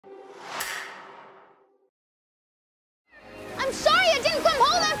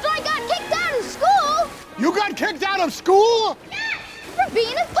kicked out of school? Yes! For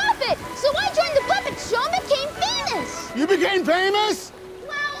being a puppet! So I joined the puppet show and became famous! You became famous?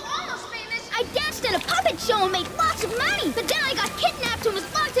 Well, almost famous. I danced in a puppet show and made lots of money. But then I got kidnapped and was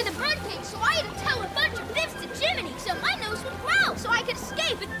locked in a birdcage, so I had to tell a bunch of fibs to Jiminy so my nose would grow so I could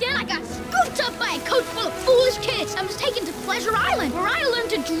escape. But then I got scooped up by a coach full of foolish kids. I was taken to Pleasure Island, where I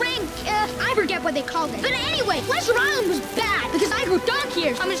learned to drink, I forget what they called it. But anyway, Pleasure Island was bad because I grew donkey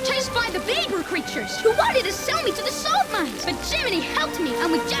ears. I was chased by the vapor creatures who wanted to sell me to the salt mines. But Jiminy helped me,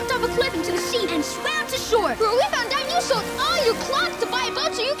 and we jumped off a cliff into the sea and swam to shore, where we found out you sold all your clocks to buy a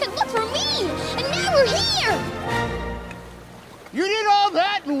boat so you could look for me. And now we're here. You did all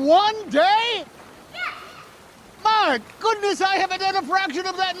that in one day? Yeah. My goodness, I haven't done a fraction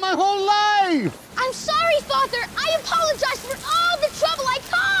of that in my whole life. I'm sorry, Father. I apologize for all the trouble I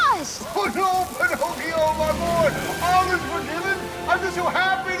caused. Oh no, Pinocchio, my boy! All is forgiven. I'm just so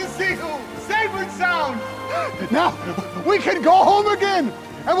happy to see you, safe and sound. Now, we can go home again,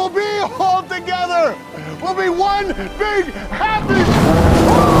 and we'll be all together. We'll be one big happy...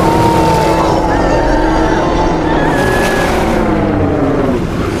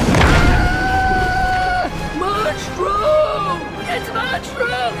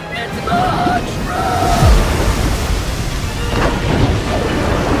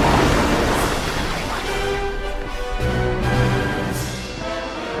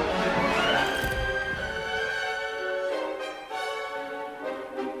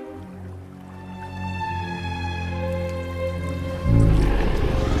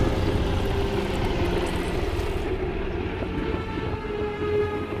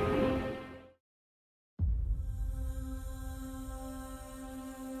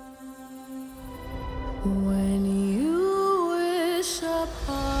 When you wish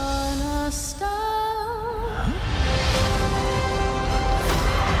upon a star,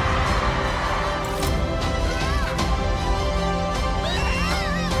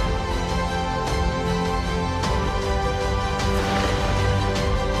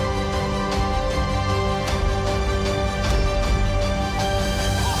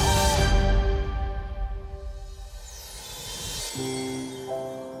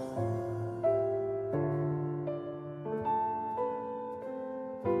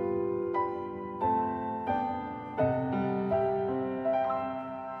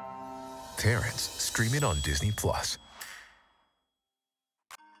 Terrence, streaming on Disney+.